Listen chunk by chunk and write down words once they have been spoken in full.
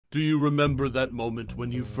Do you remember that moment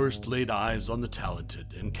when you first laid eyes on the talented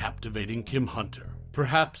and captivating Kim Hunter?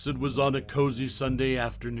 Perhaps it was on a cozy Sunday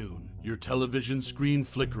afternoon, your television screen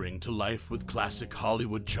flickering to life with classic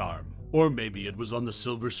Hollywood charm. Or maybe it was on the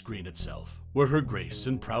silver screen itself, where her grace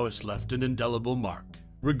and prowess left an indelible mark.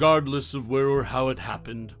 Regardless of where or how it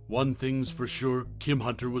happened, one thing's for sure, Kim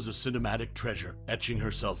Hunter was a cinematic treasure, etching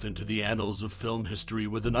herself into the annals of film history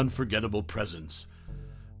with an unforgettable presence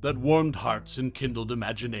that warmed hearts and kindled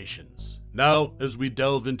imaginations. Now, as we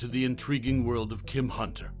delve into the intriguing world of Kim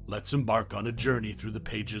Hunter, let's embark on a journey through the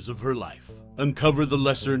pages of her life. Uncover the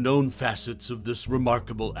lesser-known facets of this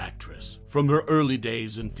remarkable actress, from her early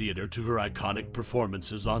days in theater to her iconic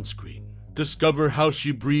performances on screen. Discover how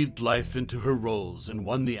she breathed life into her roles and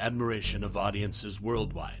won the admiration of audiences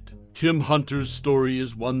worldwide. Kim Hunter's story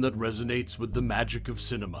is one that resonates with the magic of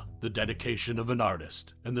cinema, the dedication of an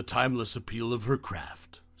artist, and the timeless appeal of her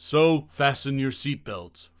craft. So, fasten your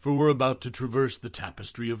seatbelts, for we're about to traverse the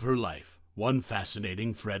tapestry of her life, one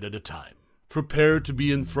fascinating thread at a time. Prepare to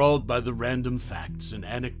be enthralled by the random facts and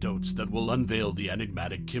anecdotes that will unveil the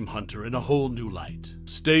enigmatic Kim Hunter in a whole new light.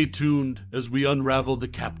 Stay tuned as we unravel the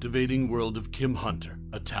captivating world of Kim Hunter,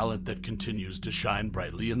 a talent that continues to shine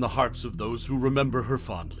brightly in the hearts of those who remember her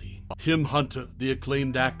fondly. Kim Hunter, the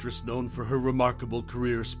acclaimed actress known for her remarkable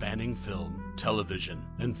career spanning film, television,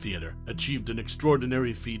 and theater, achieved an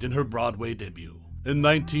extraordinary feat in her Broadway debut. In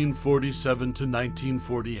 1947 to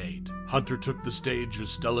 1948, Hunter took the stage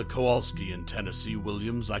as Stella Kowalski in Tennessee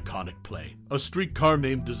Williams' iconic play, A Streetcar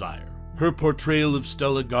Named Desire. Her portrayal of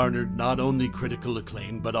Stella garnered not only critical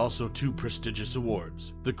acclaim but also two prestigious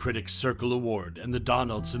awards, the Critics' Circle Award and the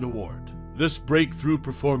Donaldson Award. This breakthrough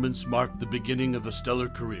performance marked the beginning of a stellar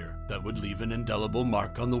career that would leave an indelible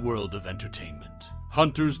mark on the world of entertainment.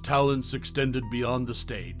 Hunter's talents extended beyond the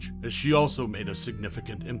stage, as she also made a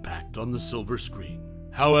significant impact on the silver screen.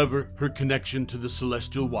 However, her connection to the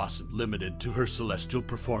celestial wasn't limited to her celestial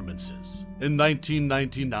performances. In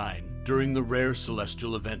 1999, during the rare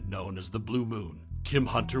celestial event known as the Blue Moon, Kim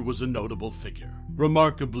Hunter was a notable figure.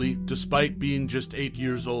 Remarkably, despite being just 8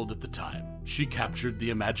 years old at the time, she captured the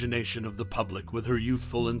imagination of the public with her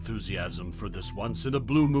youthful enthusiasm for this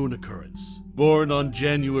once-in-a-blue moon occurrence. Born on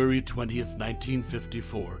January 20th,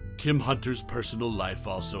 1954, Kim Hunter's personal life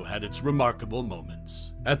also had its remarkable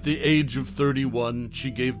moments. At the age of 31,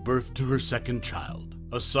 she gave birth to her second child,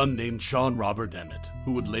 a son named Sean Robert Emmett,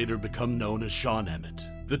 who would later become known as Sean Emmett.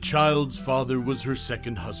 The child's father was her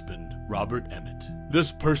second husband, Robert Emmett.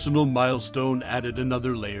 This personal milestone added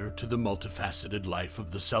another layer to the multifaceted life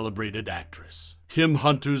of the celebrated actress. Kim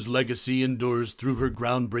Hunter's legacy endures through her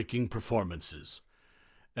groundbreaking performances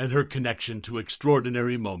and her connection to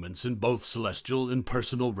extraordinary moments in both celestial and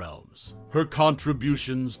personal realms. Her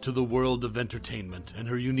contributions to the world of entertainment and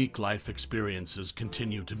her unique life experiences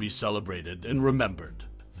continue to be celebrated and remembered.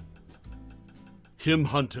 Kim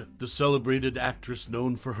Hunter, the celebrated actress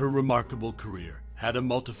known for her remarkable career, had a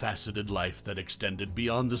multifaceted life that extended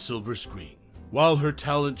beyond the silver screen. While her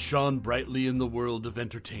talent shone brightly in the world of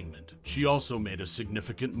entertainment, she also made a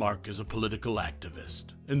significant mark as a political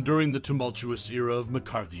activist, and during the tumultuous era of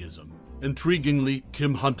McCarthyism. Intriguingly,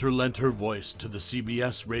 Kim Hunter lent her voice to the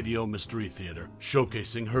CBS Radio Mystery Theater,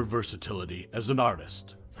 showcasing her versatility as an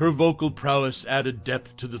artist. Her vocal prowess added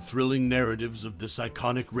depth to the thrilling narratives of this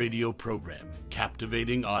iconic radio program,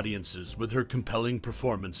 captivating audiences with her compelling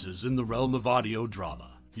performances in the realm of audio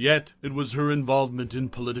drama. Yet, it was her involvement in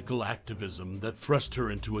political activism that thrust her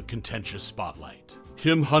into a contentious spotlight.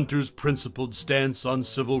 Kim Hunter's principled stance on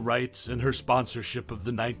civil rights and her sponsorship of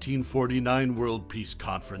the 1949 World Peace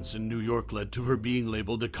Conference in New York led to her being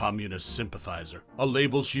labeled a communist sympathizer, a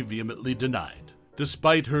label she vehemently denied.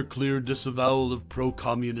 Despite her clear disavowal of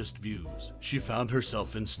pro-communist views, she found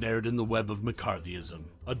herself ensnared in the web of McCarthyism,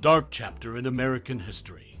 a dark chapter in American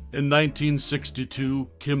history. In 1962,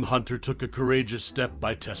 Kim Hunter took a courageous step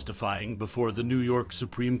by testifying before the New York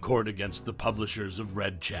Supreme Court against the publishers of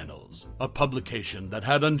Red Channels, a publication that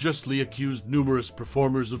had unjustly accused numerous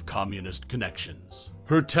performers of communist connections.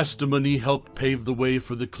 Her testimony helped pave the way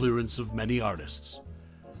for the clearance of many artists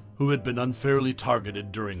who had been unfairly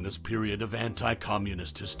targeted during this period of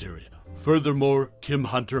anti-communist hysteria. Furthermore, Kim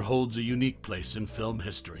Hunter holds a unique place in film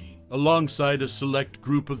history. Alongside a select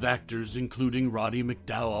group of actors including Roddy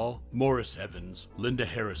McDowall, Morris Evans, Linda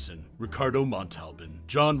Harrison, Ricardo Montalban,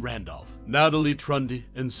 John Randolph, Natalie Trundy,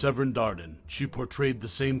 and Severn Darden, she portrayed the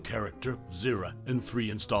same character, Zira, in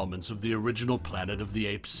 3 installments of the original Planet of the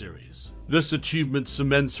Apes series. This achievement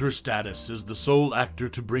cements her status as the sole actor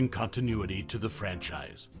to bring continuity to the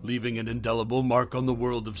franchise, leaving an indelible mark on the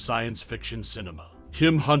world of science fiction cinema.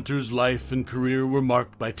 Kim Hunter's life and career were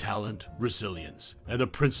marked by talent, resilience, and a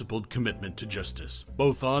principled commitment to justice,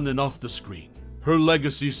 both on and off the screen. Her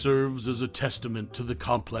legacy serves as a testament to the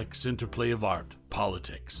complex interplay of art,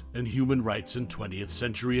 politics, and human rights in 20th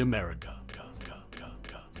century America.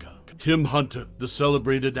 Kim Hunter, the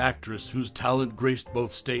celebrated actress whose talent graced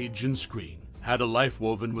both stage and screen, had a life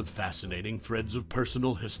woven with fascinating threads of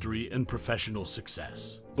personal history and professional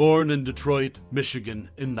success. Born in Detroit, Michigan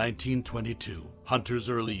in 1922, Hunter's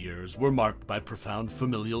early years were marked by profound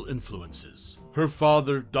familial influences. Her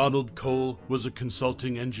father, Donald Cole, was a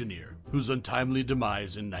consulting engineer whose untimely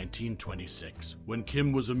demise in 1926, when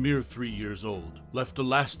Kim was a mere 3 years old, left a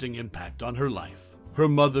lasting impact on her life. Her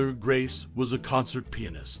mother, Grace, was a concert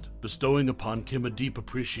pianist, bestowing upon Kim a deep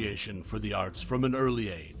appreciation for the arts from an early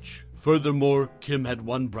age. Furthermore, Kim had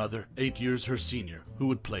one brother, 8 years her senior, who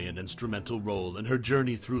would play an instrumental role in her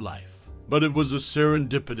journey through life. But it was a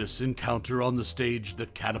serendipitous encounter on the stage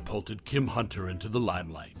that catapulted Kim Hunter into the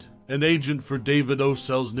limelight. An agent for David O.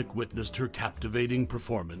 Selznick witnessed her captivating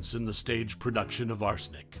performance in the stage production of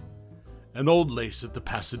Arsenic, an old lace at the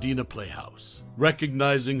Pasadena Playhouse.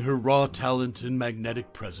 Recognizing her raw talent and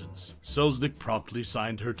magnetic presence, Selznick promptly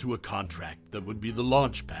signed her to a contract that would be the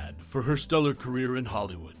launch pad for her stellar career in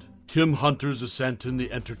Hollywood. Kim Hunter's ascent in the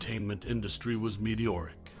entertainment industry was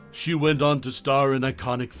meteoric. She went on to star in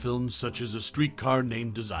iconic films such as A Streetcar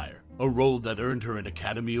Named Desire, a role that earned her an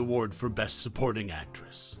Academy Award for Best Supporting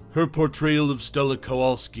Actress. Her portrayal of Stella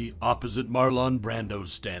Kowalski opposite Marlon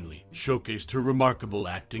Brando's Stanley showcased her remarkable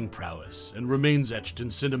acting prowess and remains etched in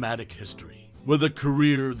cinematic history. With a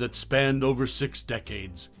career that spanned over 6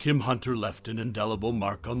 decades, Kim Hunter left an indelible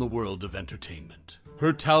mark on the world of entertainment.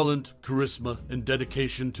 Her talent, charisma, and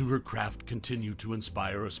dedication to her craft continue to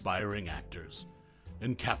inspire aspiring actors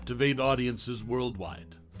and captivate audiences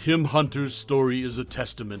worldwide. Kim Hunter's story is a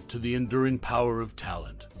testament to the enduring power of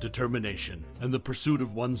talent, determination, and the pursuit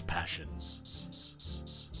of one's passions.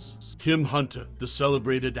 Kim Hunter, the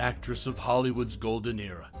celebrated actress of Hollywood's golden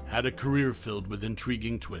era, had a career filled with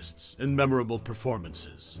intriguing twists and memorable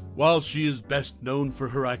performances. While she is best known for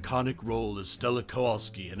her iconic role as Stella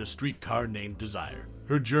Kowalski in A Streetcar Named Desire,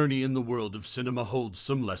 her journey in the world of cinema holds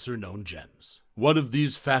some lesser-known gems. One of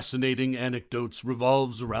these fascinating anecdotes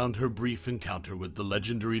revolves around her brief encounter with the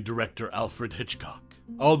legendary director Alfred Hitchcock.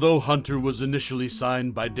 Although Hunter was initially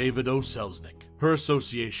signed by David O. Selznick, her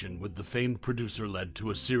association with the famed producer led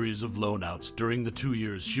to a series of loanouts during the 2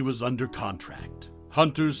 years she was under contract.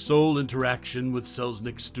 Hunter's sole interaction with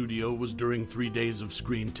Selznick's studio was during 3 days of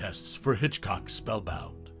screen tests for Hitchcock's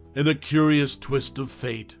Spellbound. In a curious twist of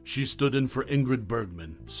fate, she stood in for Ingrid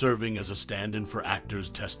Bergman, serving as a stand-in for actors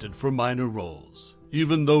tested for minor roles.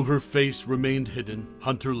 Even though her face remained hidden,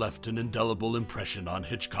 Hunter left an indelible impression on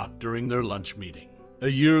Hitchcock during their lunch meeting. A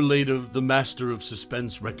year later, the master of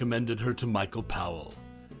suspense recommended her to Michael Powell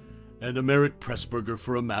and Emeric Pressburger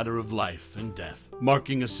for A Matter of Life and Death,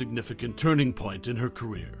 marking a significant turning point in her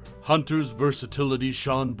career. Hunter's versatility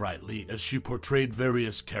shone brightly as she portrayed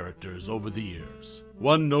various characters over the years.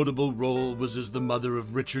 One notable role was as the mother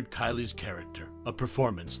of Richard Kiley's character, a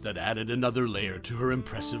performance that added another layer to her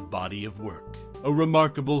impressive body of work. A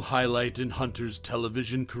remarkable highlight in Hunter's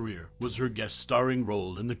television career was her guest starring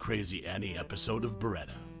role in the Crazy Annie episode of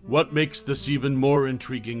Beretta. What makes this even more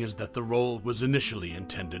intriguing is that the role was initially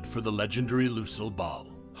intended for the legendary Lucille Ball.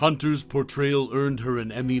 Hunter's portrayal earned her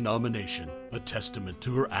an Emmy nomination, a testament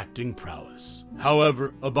to her acting prowess.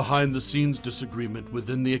 However, a behind-the-scenes disagreement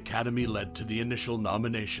within the Academy led to the initial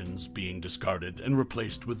nominations being discarded and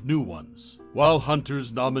replaced with new ones. While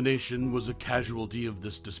Hunter's nomination was a casualty of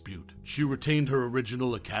this dispute, she retained her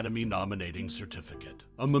original Academy nominating certificate,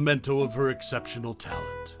 a memento of her exceptional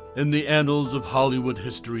talent. In the annals of Hollywood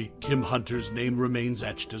history, Kim Hunter's name remains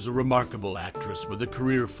etched as a remarkable actress with a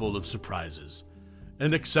career full of surprises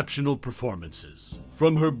and exceptional performances.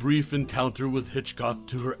 From her brief encounter with Hitchcock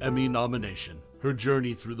to her Emmy nomination, her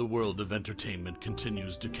journey through the world of entertainment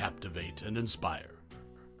continues to captivate and inspire.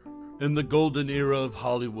 In the golden era of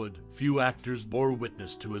Hollywood, few actors bore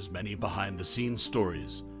witness to as many behind-the-scenes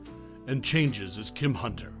stories and changes as Kim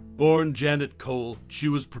Hunter. Born Janet Cole, she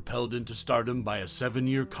was propelled into stardom by a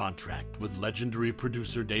 7-year contract with legendary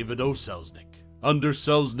producer David O. Selznick. Under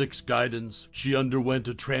Selznick's guidance, she underwent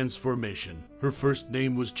a transformation. Her first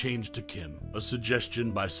name was changed to Kim, a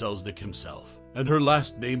suggestion by Selznick himself, and her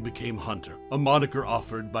last name became Hunter, a moniker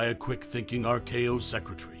offered by a quick-thinking RKO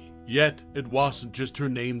secretary. Yet, it wasn't just her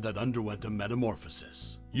name that underwent a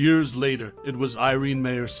metamorphosis. Years later, it was Irene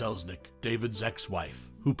Mayer Selznick, David's ex-wife,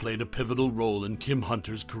 who played a pivotal role in Kim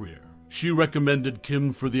Hunter's career. She recommended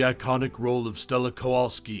Kim for the iconic role of Stella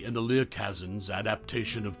Kowalski in Elia Kazan's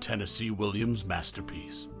adaptation of Tennessee Williams'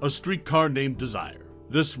 masterpiece, A Streetcar Named Desire.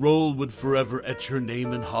 This role would forever etch her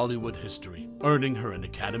name in Hollywood history, earning her an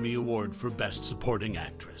Academy Award for Best Supporting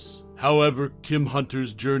Actress. However, Kim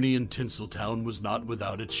Hunter's journey in Tinseltown was not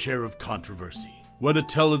without its share of controversy. When a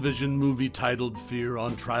television movie titled F.D.R.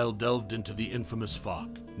 on Trial delved into the infamous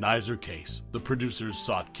Faulkner case, the producers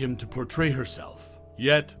sought Kim to portray herself.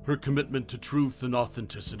 Yet, her commitment to truth and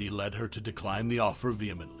authenticity led her to decline the offer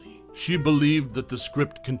vehemently. She believed that the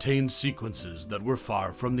script contained sequences that were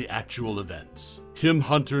far from the actual events. Kim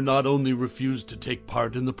Hunter not only refused to take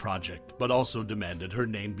part in the project, but also demanded her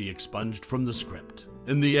name be expunged from the script.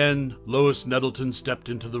 In the end, Lois Nettleton stepped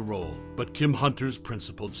into the role, but Kim Hunter's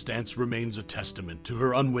principled stance remains a testament to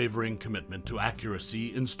her unwavering commitment to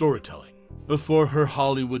accuracy in storytelling. Before her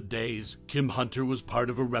Hollywood days, Kim Hunter was part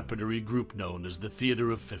of a repertory group known as the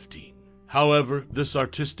Theater of 15. However, this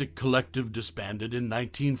artistic collective disbanded in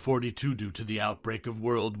 1942 due to the outbreak of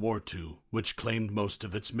World War II, which claimed most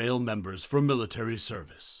of its male members for military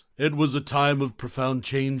service. It was a time of profound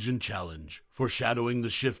change and challenge, foreshadowing the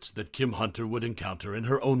shifts that Kim Hunter would encounter in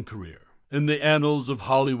her own career. In the annals of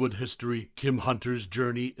Hollywood history, Kim Hunter's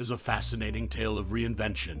journey is a fascinating tale of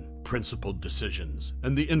reinvention, principled decisions,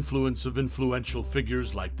 and the influence of influential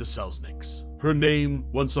figures like the Selznicks. Her name,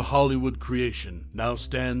 once a Hollywood creation, now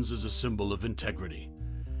stands as a symbol of integrity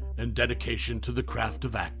and dedication to the craft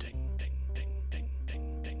of acting.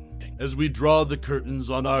 As we draw the curtains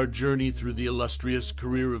on our journey through the illustrious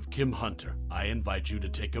career of Kim Hunter, I invite you to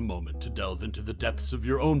take a moment to delve into the depths of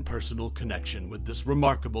your own personal connection with this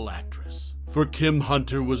remarkable actress. For Kim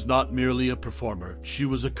Hunter was not merely a performer, she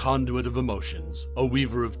was a conduit of emotions, a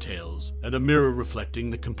weaver of tales, and a mirror reflecting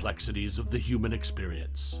the complexities of the human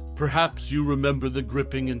experience. Perhaps you remember the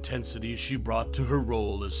gripping intensity she brought to her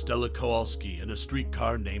role as Stella Kowalski in A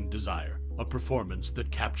Streetcar Named Desire, a performance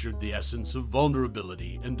that captured the essence of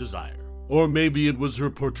vulnerability and desire. Or maybe it was her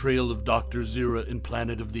portrayal of Dr. Zira in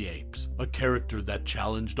Planet of the Apes, a character that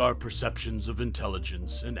challenged our perceptions of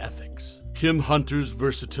intelligence and ethics. Kim Hunter's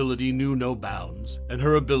versatility knew no bounds, and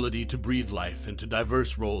her ability to breathe life into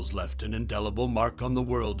diverse roles left an indelible mark on the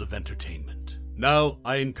world of entertainment. Now,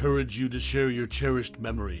 I encourage you to share your cherished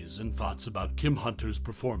memories and thoughts about Kim Hunter's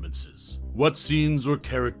performances. What scenes or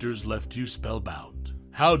characters left you spellbound?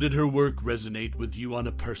 How did her work resonate with you on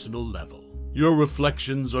a personal level? Your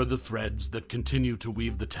reflections are the threads that continue to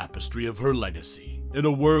weave the tapestry of her legacy. In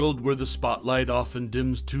a world where the spotlight often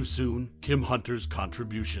dims too soon, Kim Hunter's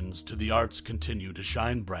contributions to the arts continue to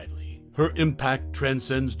shine brightly. Her impact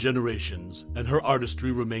transcends generations, and her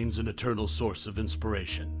artistry remains an eternal source of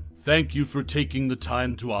inspiration. Thank you for taking the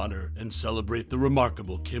time to honor and celebrate the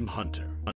remarkable Kim Hunter.